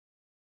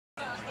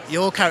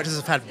Your characters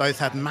have both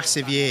had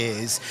massive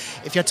years.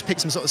 If you had to pick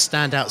some sort of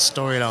standout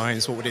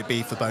storylines, what would it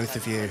be for both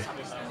of you?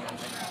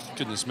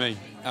 Goodness me.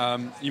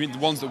 You mean the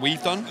ones that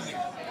we've done?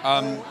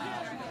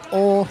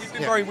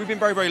 We've been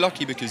very, very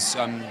lucky because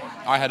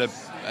I had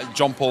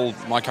John Paul,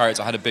 my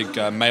character, had a big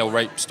male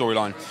rape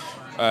storyline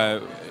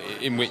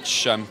in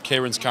which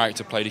Kieron's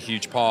character played a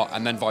huge part,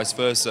 and then vice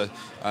versa.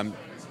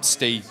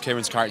 Steve,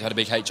 Kieron's character, had a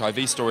big HIV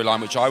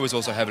storyline, which I was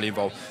also heavily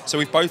involved. So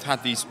we've both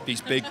had these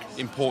big,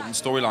 important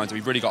storylines that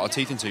we've really got our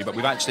teeth into, but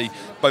we've actually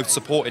both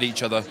supported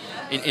each other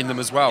in them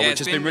as well, which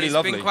has been really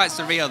lovely. It's been quite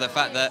surreal, the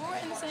fact that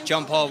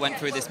John Paul went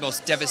through this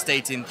most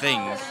devastating thing,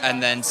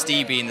 and then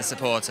Steve being the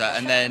supporter,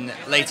 and then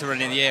later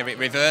on in the year it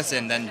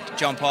reversing, then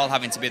John Paul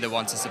having to be the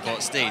one to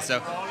support Steve.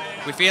 So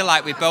we feel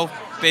like we've both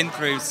been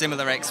through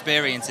similar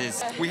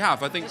experiences. We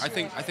have. I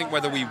think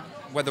whether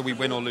we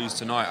win or lose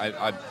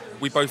tonight,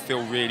 we both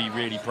feel really,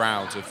 really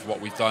proud of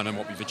what we've done and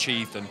what we've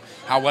achieved and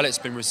how well it's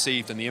been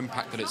received and the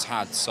impact that it's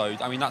had. So,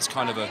 I mean, that's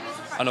kind of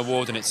an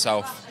award in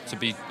itself, to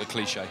be a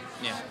cliche.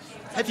 Yeah.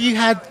 Have you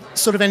had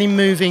sort of any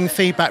moving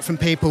feedback from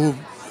people,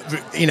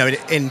 you know,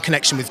 in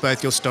connection with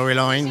both your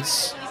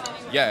storylines?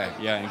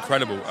 Yeah,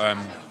 incredible.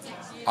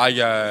 I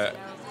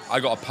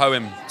got a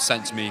poem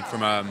sent to me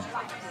from a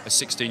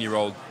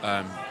 16-year-old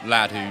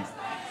lad who,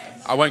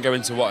 I won't go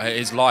into what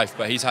his life,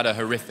 but he's had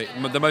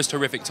the most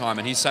horrific time,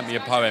 and he sent me a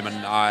poem,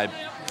 and I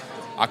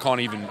can't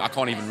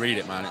even read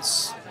it, man.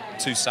 It's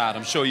too sad.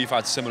 I'm sure you've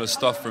had similar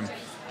stuff from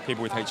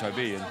people with HIV.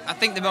 And I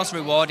think the most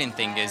rewarding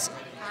thing is,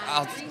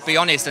 I'll be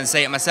honest and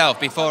say it myself,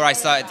 before I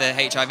started the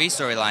HIV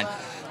storyline,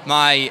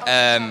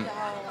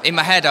 in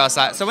my head I was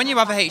like, so when you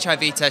have a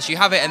HIV test, you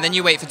have it and then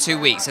you wait for 2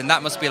 weeks, and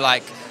that must be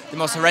like the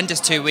most horrendous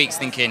 2 weeks,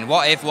 thinking,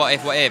 what if?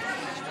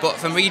 But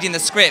from reading the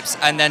scripts,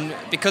 and then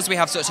because we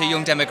have such a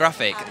young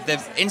demographic,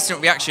 the instant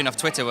reaction of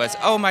Twitter was,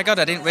 oh my God,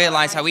 I didn't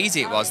realise how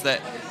easy it was,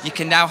 that you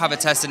can now have a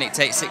test and it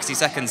takes 60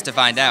 seconds to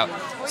find out.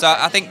 So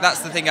I think that's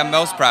the thing I'm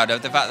most proud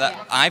of, the fact that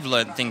I've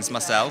learned things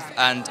myself,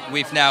 and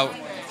we've now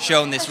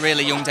shown this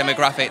really young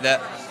demographic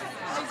that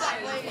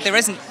there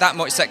isn't that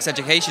much sex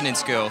education in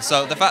school.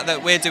 So the fact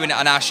that we're doing it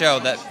on our show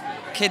that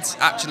kids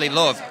actually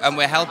love, and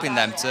we're helping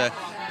them to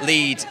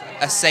lead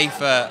a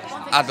safer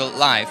adult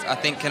life, I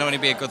think can only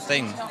be a good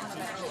thing.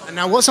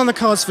 Now, what's on the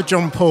cards for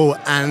John Paul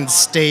and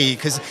Steve?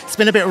 Because it's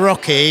been a bit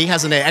rocky,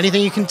 hasn't it?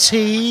 Anything you can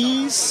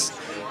tease?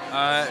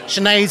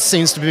 Sinead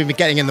seems to be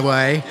getting in the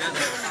way.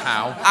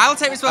 How? I'll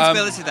take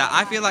responsibility for that.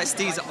 I feel like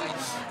Steve's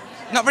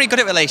not very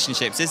good at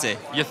relationships, is he?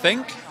 You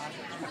think?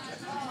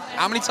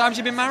 How many times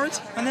have you been married?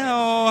 I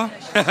know.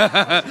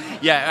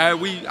 Yeah,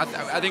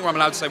 I think what I'm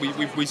allowed to say,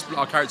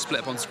 our characters split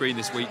up on screen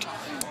this week,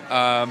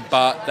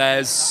 but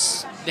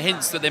there's the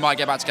hints that they might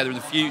get back together in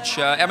the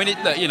future. I mean,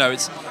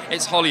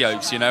 it's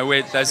Hollyoaks, you know.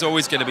 There's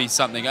always going to be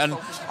something, and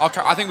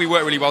I think we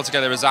work really well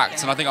together as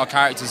acts, and I think our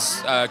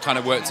characters kind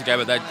of work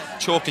together. They're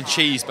chalk and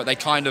cheese, but they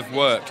kind of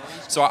work.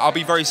 So I'll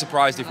be very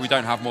surprised if we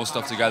don't have more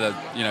stuff together,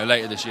 you know,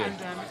 later this year.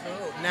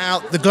 Now,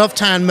 the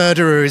Glovetown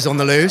murderer is on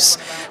the loose.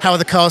 How are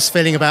the cast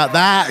feeling about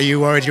that? Are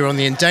you worried you're on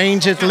the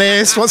endangered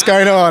list? What's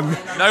going on?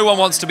 No one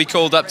wants to be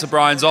called up to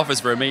Brian's office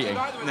for a meeting.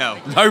 No.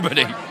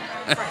 Nobody.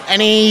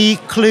 Any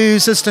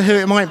clues as to who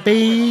it might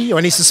be, or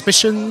any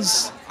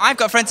suspicions? I've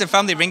got friends and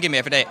family ringing me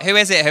every day. Who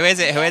is it? Who is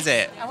it? Who is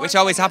it? Which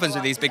always happens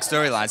with these big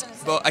storylines.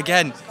 But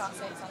again,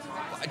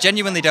 I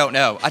genuinely don't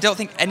know. I don't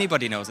think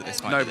anybody knows at this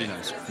point. Nobody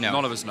knows. No.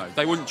 None of us know.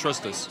 They wouldn't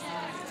trust us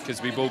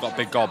because we've all got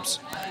big gobs.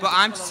 But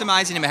I'm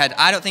surmising in my head,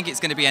 I don't think it's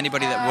going to be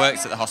anybody that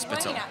works at the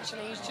hospital,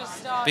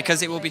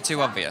 because it will be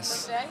too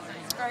obvious.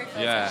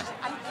 Yeah.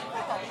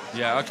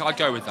 Yeah, I'd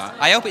go with that.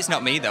 I hope it's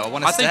not me, though.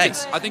 I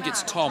think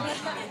it's Tom.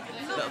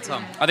 Little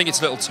Tom. I think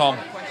it's little Tom.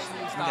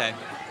 Okay.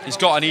 He's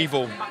got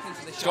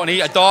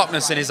a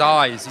darkness in his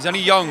eyes. He's only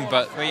young,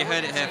 but well, you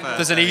heard it here first.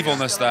 There's an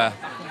evilness there.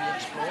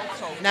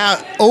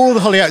 Now, all the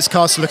Hollyoaks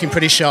cast are looking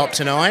pretty sharp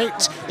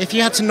tonight. If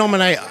you had to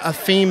nominate a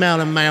female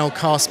and male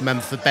cast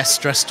member for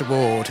Best Dressed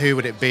Award, who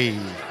would it be?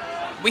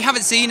 We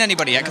haven't seen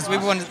anybody yet because we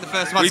were one of the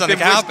first ones on the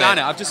carpet.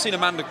 carpet. I've just seen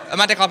Amanda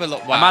Clapham.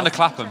 Look, wow. Amanda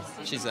Clapham.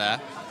 She's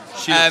there.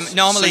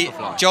 Normally,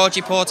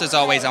 Georgie Porter's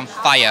always on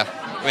fire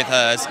with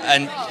hers,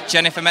 and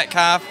Jennifer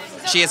Metcalf,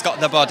 she has got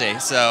the body.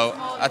 So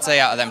I'd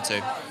say out of them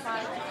two.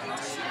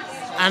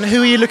 And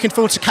who are you looking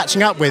forward to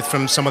catching up with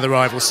from some of the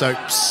rival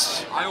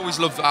soaps? I always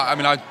love. I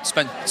mean, I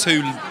spent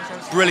 2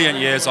 brilliant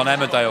years on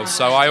Emmerdale,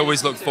 so I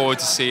always look forward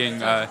to seeing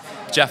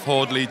Jeff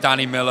Hordley,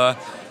 Danny Miller.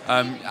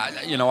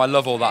 You know, I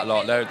love all that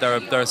lot. They're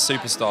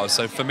superstars.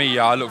 So for me,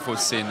 yeah, I look forward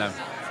to seeing them.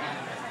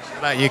 What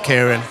about you,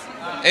 Kieron?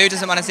 Who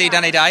doesn't want to see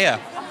Danny Dyer?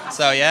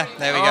 So yeah,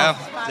 there we go.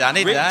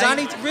 Danny Dyer.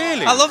 Danny,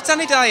 really? I love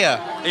Danny Dyer.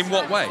 In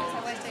what way?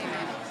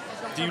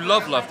 Do you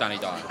love Danny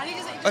Dyer?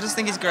 I just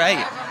think he's great.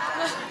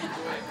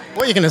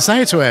 What are you going to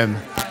say to him?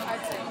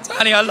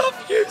 Danny, I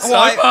love you so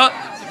much.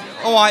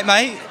 All right,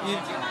 mate.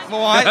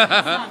 All right.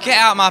 Get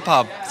out of my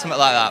pub. Something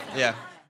like that. Yeah.